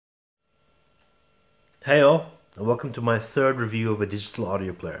Hey all, and welcome to my third review of a digital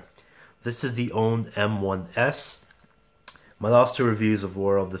audio player. This is the AUNE M1s. My last two reviews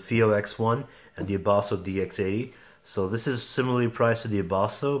were of the FIO X1 and the Abasso DX80. So this is similarly priced to the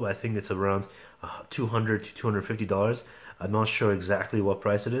Abasso, but I think it's around $200 to $250. I'm not sure exactly what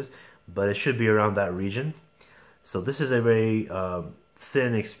price it is, but it should be around that region. So this is a very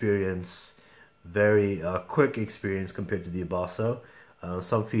thin experience, very quick experience compared to the Abasso.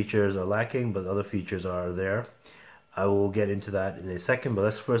 Some features are lacking, but other features are there. I will get into that in a second, but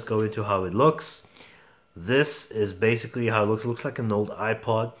let's first go into how it looks. This is basically how it looks. It looks like an old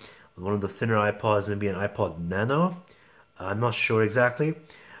iPod, one of the thinner iPods, maybe an iPod Nano. I'm not sure exactly.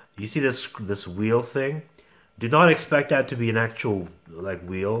 You see this wheel thing? Do not expect that to be an actual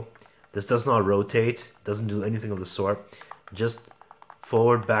wheel. This does not rotate, doesn't do anything of the sort. Just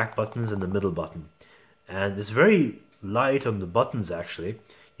forward, back buttons, and the middle button. And it's very light on the buttons actually.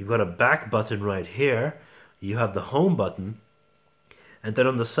 You've got a back button right here. You have the home button. And then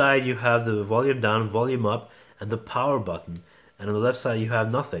on the side you have the volume down, volume up, and the power button. And on the left side you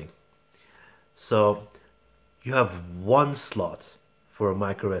have nothing. So you have one slot for a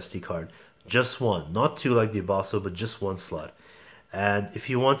micro SD card. Just one. Not two like the Abasso, but just one slot. And if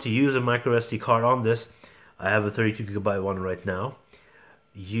you want to use a micro SD card on this, I have a 32GB one right now.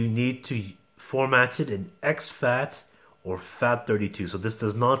 You need to format it in exFAT or FAT32. So this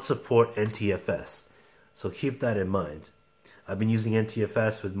does not support NTFS. So keep that in mind. I've been using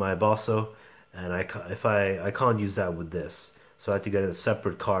NTFS with my Abasso, and I can't use that with this. So I have to get a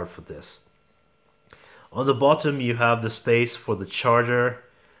separate card for this. On the bottom you have the space for the charger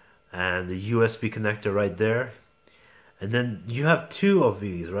and the USB connector right there. And then you have two of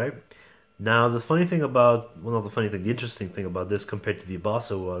these, right? Now the funny thing about, well not the funny thing, the interesting thing about this compared to the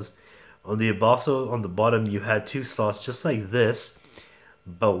Abasso was, on the Abasso, on the bottom, you had two slots just like this,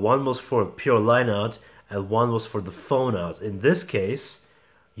 but one was for pure line out and one was for the phone out. In this case,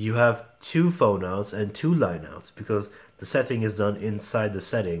 you have two phone outs and two line outs because the setting is done inside the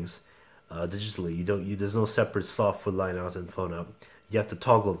settings digitally. There's no separate slot for line out and phone out. You have to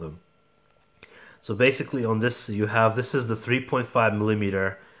toggle them. So basically on this, this is the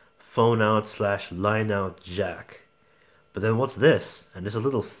 3.5mm phone out / line out jack. But then what's this? And it's a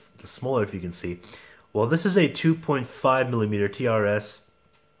little smaller if you can see. Well, this is a 2.5mm TRS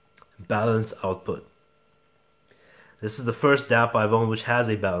balance output. This is the first DAP I've owned which has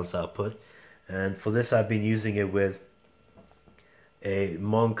a balance output. And for this I've been using it with a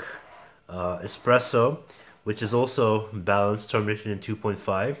Monk Espresso, which is also balanced, terminated in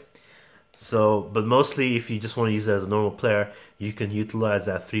 2.5. So, but mostly if you just want to use it as a normal player, you can utilize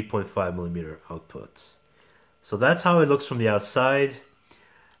that 3.5mm output. So that's how it looks from the outside,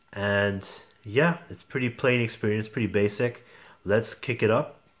 and yeah, it's pretty plain experience, pretty basic. Let's kick it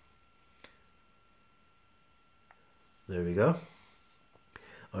up. There we go.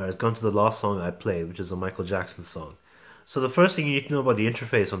 Alright, let's go on to the last song I played, which is a Michael Jackson song. So the first thing you need to know about the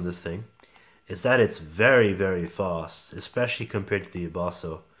interface on this thing is that it's very, very fast, especially compared to the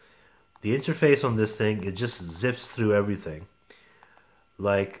Abasso. The interface on this thing, it just zips through everything.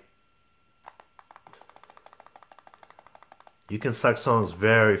 Like, you can select songs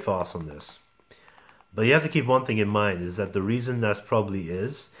very fast on this. But you have to keep one thing in mind, is that the reason that probably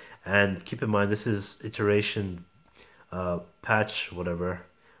is, and keep in mind this is iteration patch whatever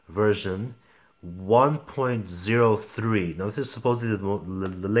version 1.03. Now this is supposedly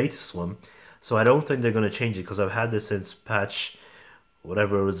the latest one, so I don't think they're going to change it because I've had this since patch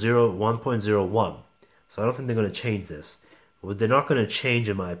whatever 1.01. So I don't think they're going to change this. What they're not going to change,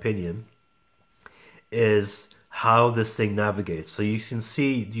 in my opinion, is how this thing navigates. So you can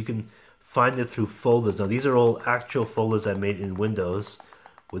see, you can find it through folders. Now these are all actual folders I made in Windows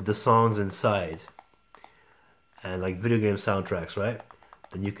with the songs inside and like video game soundtracks, right?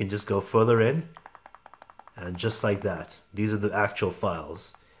 Then you can just go further in and just like that, these are the actual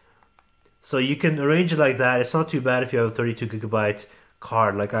files. So you can arrange it like that. It's not too bad if you have a 32GB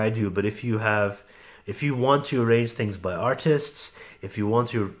card like I do, but if you want to arrange things by artists, if you want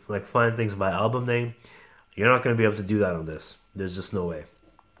to like find things by album name, you're not going to be able to do that on this. There's just no way.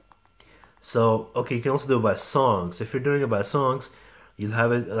 So, okay, you can also do it by songs. If you're doing it by songs, you'll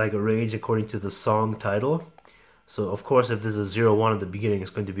have it like arranged according to the song title. So, of course, if there's a 01 at the beginning, it's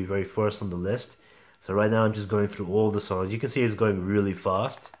going to be very first on the list. So right now I'm just going through all the songs. You can see it's going really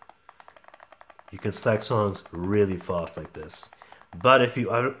fast. You can select songs really fast like this. But if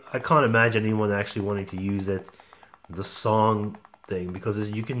I can't imagine anyone actually wanting to use the song thing, because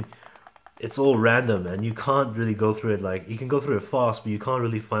it's all random and you can't really go through it. Like, you can go through it fast, but you can't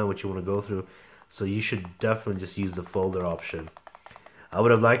really find what you want to go through. So you should definitely just use the folder option. I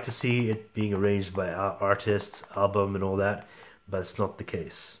would have liked to see it being arranged by artists, album, and all that, but it's not the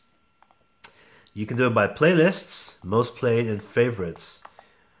case. You can do it by playlists, most played, and favorites.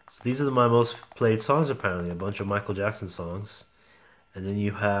 So these are my most played songs apparently, a bunch of Michael Jackson songs. And then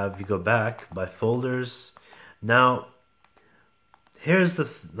you go back by folders. Now,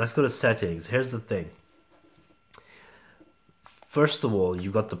 let's go to settings. Here's the thing. First of all,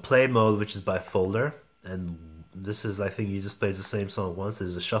 you've got the play mode, which is by folder. And this is, I think you just plays the same song once.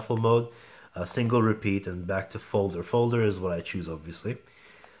 There's a shuffle mode, a single repeat, and back to folder. Folder is what I choose, obviously.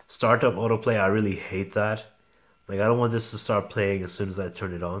 Startup autoplay, I really hate that. Like, I don't want this to start playing as soon as I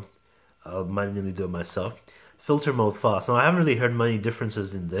turn it on. I'll manually do it myself. Filter mode fast. Now, I haven't really heard many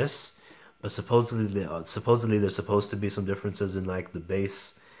differences in this, but supposedly there's supposed to be some differences in like the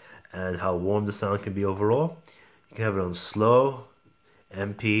bass and how warm the sound can be overall. You can have it on slow,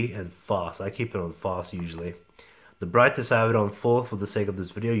 MP, and fast. I keep it on fast usually. The brightness, I have it on full for the sake of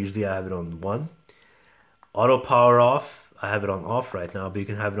this video. Usually I have it on 1. Auto power off, I have it on off right now, but you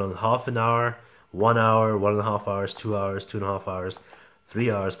can have it on half an hour, 1 hour, 1.5 hours, 2 hours, 2.5 hours,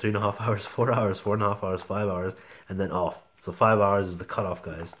 3 hours, 3.5 hours, 4 hours, 4.5 hours, 5 hours, and then off. So 5 hours is the cutoff,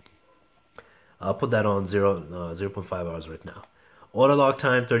 guys. I'll put that on 0.5 hours right now. Auto lock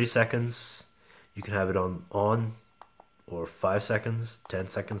time, 30 seconds. You can have it on or 5 seconds, 10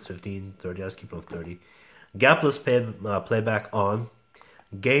 seconds, 15, 30. I just keep it on 30. Gapless playback on.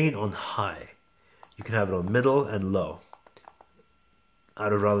 Gain on high. You can have it on middle and low. I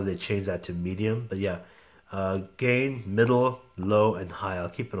would rather they change that to medium, but yeah. Gain, middle, low, and high. I'll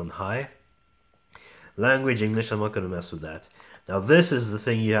keep it on high. Language, English, I'm not going to mess with that. Now this is the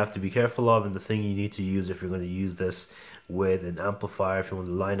thing you have to be careful of, and the thing you need to use if you're going to use this with an amplifier. If you want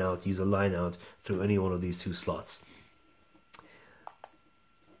to line out, use a line out through any one of these 2 slots.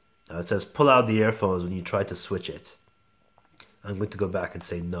 Now it says pull out the earphones when you try to switch it. I'm going to go back and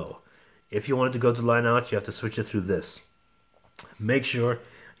say no. If you wanted to go to line out, you have to switch it through this. Make sure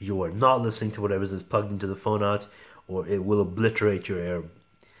you are not listening to whatever is plugged into the phone out, or it will obliterate your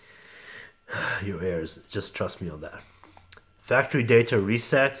ears. Just trust me on that. Factory data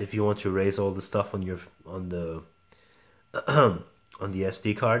reset if you want to erase all the stuff on the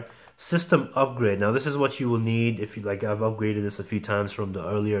SD card. System upgrade. Now this is what you will need if you like. I've upgraded this a few times from the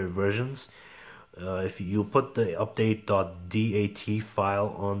earlier versions. If you put the update.dat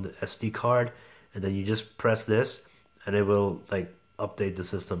file on the SD card, and then you just press this, and it will like update the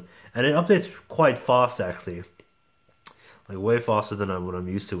system, and it updates quite fast actually, like way faster than what I'm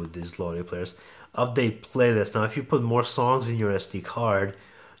used to with digital audio players. Update playlist. Now if you put more songs in your SD card,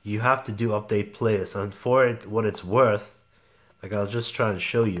 you have to do update playlist, and for it, what it's worth, like I'll just try and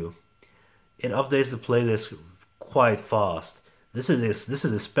show you, it updates the playlist quite fast. This is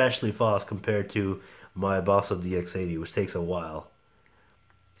especially fast compared to my Boss of DX80, which takes a while.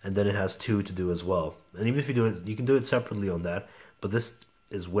 And then it has 2 to do as well. And even if you do it, you can do it separately on that, but this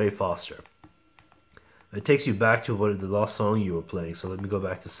is way faster. It takes you back to the last song you were playing. So let me go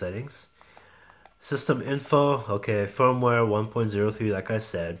back to settings. System info, okay, firmware 1.03, like I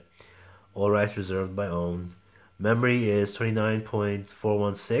said. All rights reserved by AUNE. Memory is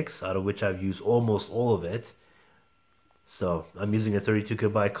 29.416, out of which I've used almost all of it. So I'm using a 32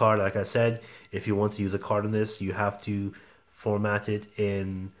 KB card. Like I said, if you want to use a card on this, you have to format it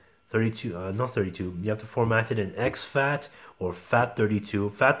in 32, not 32, you have to format it in exFAT or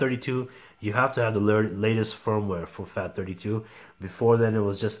FAT32. FAT32, you have to have the latest firmware for FAT32. Before then, it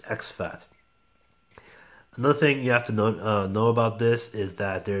was just exFAT. Another thing you have to know about this is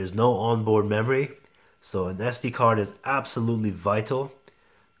that there is no onboard memory. So an SD card is absolutely vital.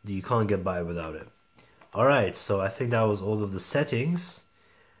 You can't get by without it. Alright, so I think that was all of the settings.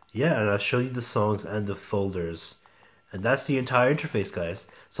 Yeah, and I'll show you the songs and the folders. And that's the entire interface, guys.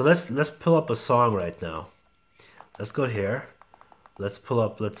 So let's pull up a song right now. Let's go here. Let's pull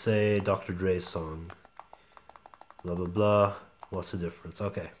up, let's say, Dr. Dre's song. Blah, blah, blah. What's the difference?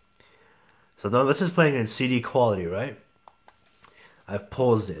 Okay. So now this is playing in CD quality, right? I've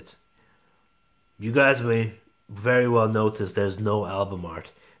paused it. You guys may very well notice there's no album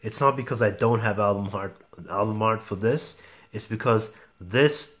art. It's not because I don't have album art for this. It's because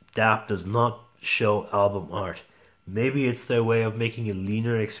this DAP does not show album art. Maybe it's their way of making a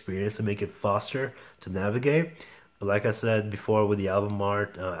leaner experience to make it faster to navigate. But like I said before with the album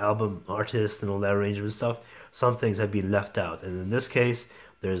art, album artist and all that arrangement stuff, some things have been left out. And in this case,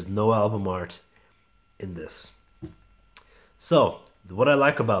 there's no album art in this. So, what I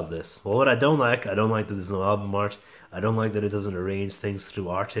like about this, well, what I don't like that there's no album art. I don't like that it doesn't arrange things through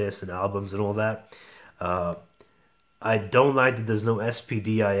artists and albums and all that. I don't like that there's no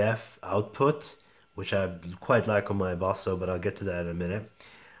SPDIF output, which I quite like on my Basso, but I'll get to that in a minute.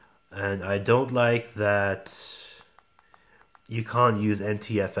 And I don't like that you can't use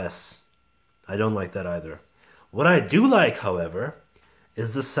NTFS. I don't like that either. What I do like, however,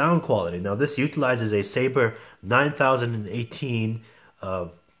 is the sound quality. Now this utilizes a Sabre 9018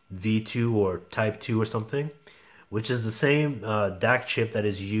 V2 or Type 2 or something, which is the same DAC chip that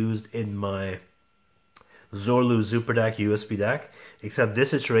is used in my Zorlu Super DAC USB DAC, except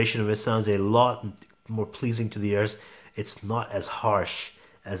this iteration of it sounds a lot more pleasing to the ears. It's not as harsh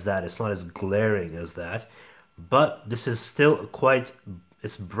as that. It's not as glaring as that. But this is still quite,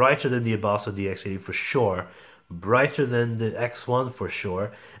 it's brighter than the Abasso DX80 for sure. Brighter than the X1 for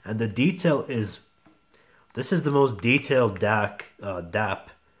sure. And the detail is, this is the most detailed DAP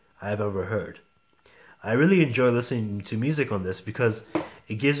I've ever heard. I really enjoy listening to music on this because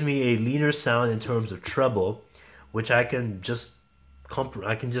it gives me a leaner sound in terms of treble, which I can just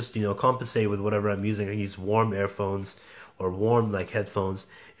compensate with whatever I'm using. I can use warm earphones or warm like headphones.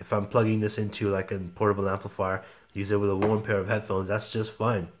 If I'm plugging this into like a portable amplifier, use it with a warm pair of headphones, that's just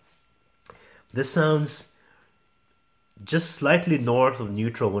fine. This sounds just slightly north of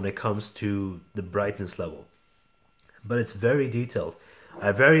neutral when it comes to the brightness level, but it's very detailed.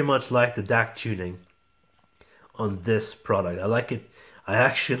 I very much like the DAC tuning on this product. I like it. I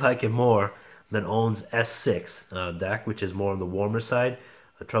actually like it more than AUNE's S6 DAC, which is more on the warmer side.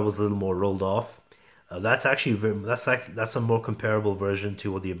 The treble's a little more rolled off. That's actually that's a more comparable version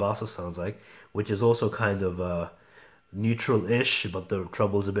to what the Abasso sounds like, which is also kind of neutral-ish, but the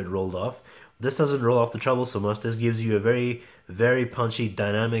treble's a bit rolled off. This doesn't roll off the treble so much. This gives you a very, very punchy,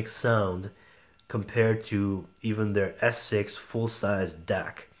 dynamic sound compared to even their S6 full-size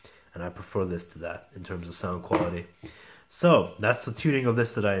DAC, and I prefer this to that in terms of sound quality. So that's the tuning of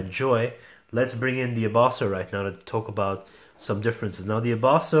this that I enjoy. Let's bring in the Abasso right now to talk about some differences. Now the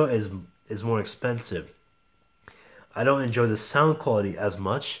Abasso is more expensive. I don't enjoy the sound quality as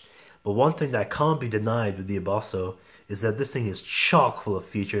much, but one thing that can't be denied with the Abasso is that this thing is chock full of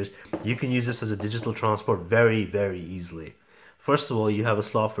features. You can use this as a digital transport very, very easily. First of all, you have a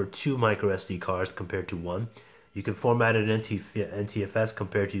slot for 2 micro SD cards compared to 1. You can format it in NTFS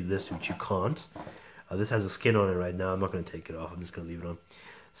compared to this, which you can't. This has a skin on it right now. I'm not going to take it off. I'm just going to leave it on.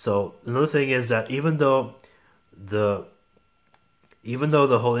 So another thing is that even though the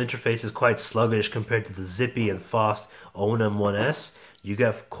whole interface is quite sluggish compared to the zippy and fast AUNE M1s, you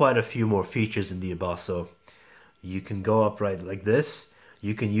get quite a few more features in the Abasso. You can go upright like this.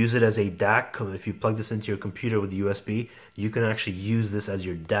 You can use it as a DAC. If you plug this into your computer with USB, you can actually use this as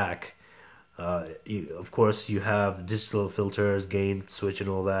your DAC. Of course, you have digital filters, gain switch, and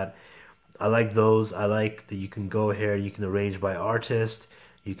all that. I like those. I like that you can go here, you can arrange by artist,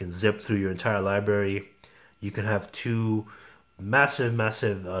 you can zip through your entire library. You can have 2 massive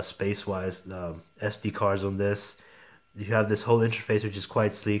space-wise SD cards on this. You have this whole interface which is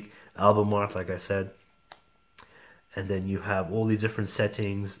quite sleek, album art like I said. And then you have all these different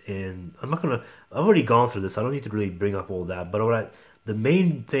settings in, I've already gone through this, I don't need to really bring up all that, but the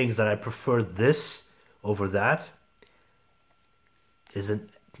main things that I prefer this over that is a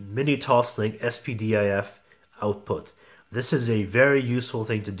mini Toslink SPDIF output. This is a very useful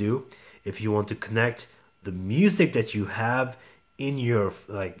thing to do if you want to connect the music that you have in your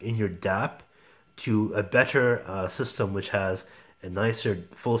DAP to a better system which has a nicer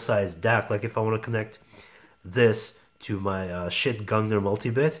full-size DAC. Like if I want to connect this to my shit Gungner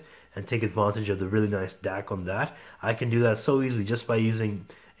multibit and take advantage of the really nice DAC on that, I can do that so easily just by using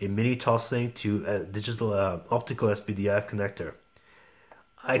a mini Toslink to a digital optical SPDIF connector.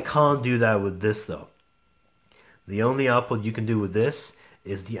 I can't do that with this though. The only output you can do with this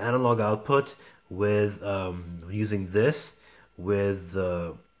is the analog output with using this with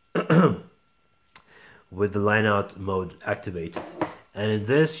the with the line out mode activated. And in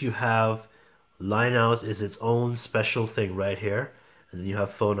this you have line out is its own special thing right here, and then you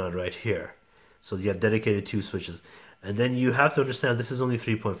have phone out right here. So you have dedicated 2 switches. And then you have to understand this is only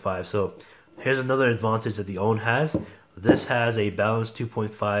 3.5. So here's another advantage that the AUNE has. This has a balanced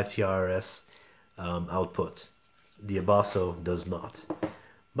 2.5 TRS output. The Abasso does not.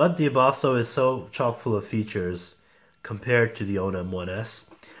 But the Abasso is so chock full of features compared to the AUNE M1s.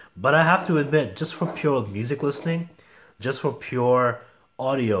 But I have to admit, just for pure music listening, just for pure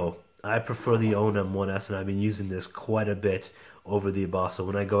audio, I prefer the AUNE M1s, and I've been using this quite a bit over the Abasso.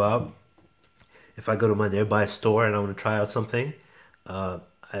 When I go out, if I go to my nearby store and I want to try out something, I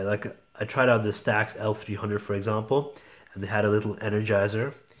tried out the Stax L300 for example, and they had a little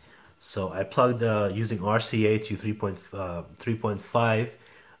energizer. So I plugged using RCA to 3.5.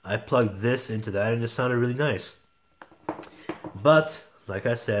 I plugged this into that and it sounded really nice. But like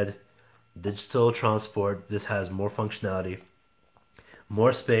I said, digital transport. This has more functionality,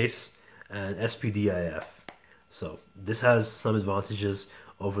 more space, and SPDIF. So this has some advantages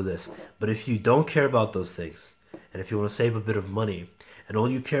over this. But if you don't care about those things, and if you want to save a bit of money, and all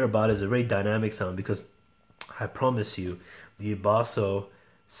you care about is a very dynamic sound, because I promise you, the basso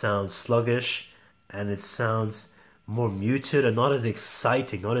sounds sluggish, and it sounds more muted and not as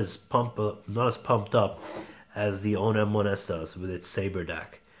exciting, not as pumped up as the AUNE M1s does with its Saber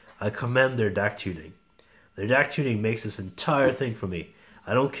DAC. I commend their DAC tuning. Their DAC tuning makes this entire thing for me.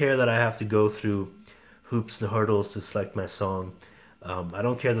 I don't care that I have to go through hoops and hurdles to select my song. I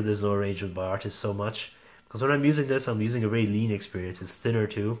don't care that there's no arrangement by artists so much, because when I'm using this, I'm using a very lean experience. It's thinner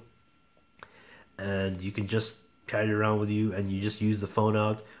too, and you can just carry it around with you, and you just use the phone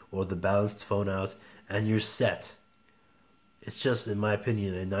out or the balanced phone out, and you're set. It's just, in my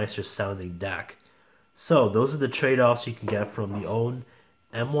opinion, a nicer sounding DAC. So those are the trade-offs you can get from the AUNE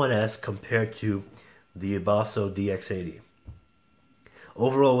M1s compared to the Basso DX80.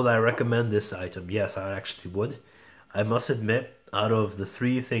 Overall, would I recommend this item? Yes, I actually would. I must admit, out of the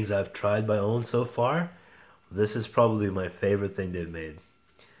 3 things I've tried by AUNE so far, this is probably my favorite thing they've made.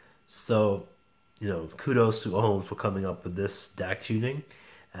 So, kudos to AUNE for coming up with this DAC tuning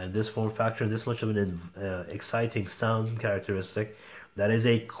and this form factor and this much of an exciting sound characteristic. That is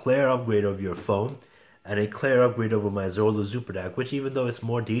a clear upgrade of your phone and a clear upgrade over my Zorlo Super DAC, which, even though it's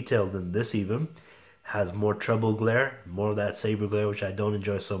more detailed than this even, has more treble glare, more of that saber glare, which I don't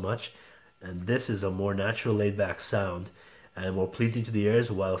enjoy so much. And this is a more natural, laid-back sound and more pleasing to the ears,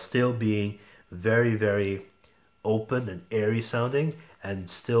 while still being very, very open and airy sounding, and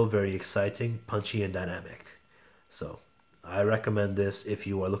still very exciting, punchy, and dynamic. So I recommend this if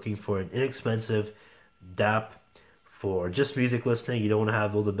you are looking for an inexpensive DAP for just music listening. You don't want to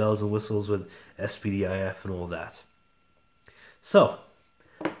have all the bells and whistles with SPDIF and all that. So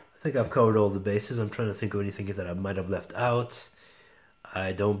I think I've covered all the bases. I'm trying to think of anything that I might have left out.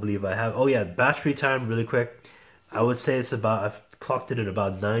 I don't believe I have. Oh yeah, battery time, really quick. I would say I've clocked it at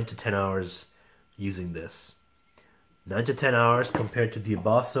about 9 to 10 hours using this. 9 to 10 hours compared to the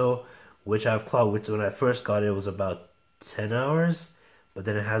Basso, which I've clocked, which when I first got it was about 10 hours, but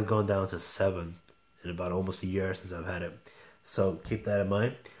then it has gone down to 7 in about almost a year since I've had it. So keep that in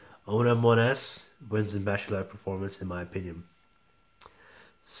mind. AUNE M1s wins in battery life performance, in my opinion.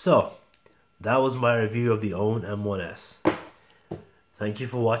 So that was my review of the AUNE M1s. Thank you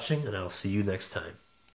for watching, and I'll see you next time.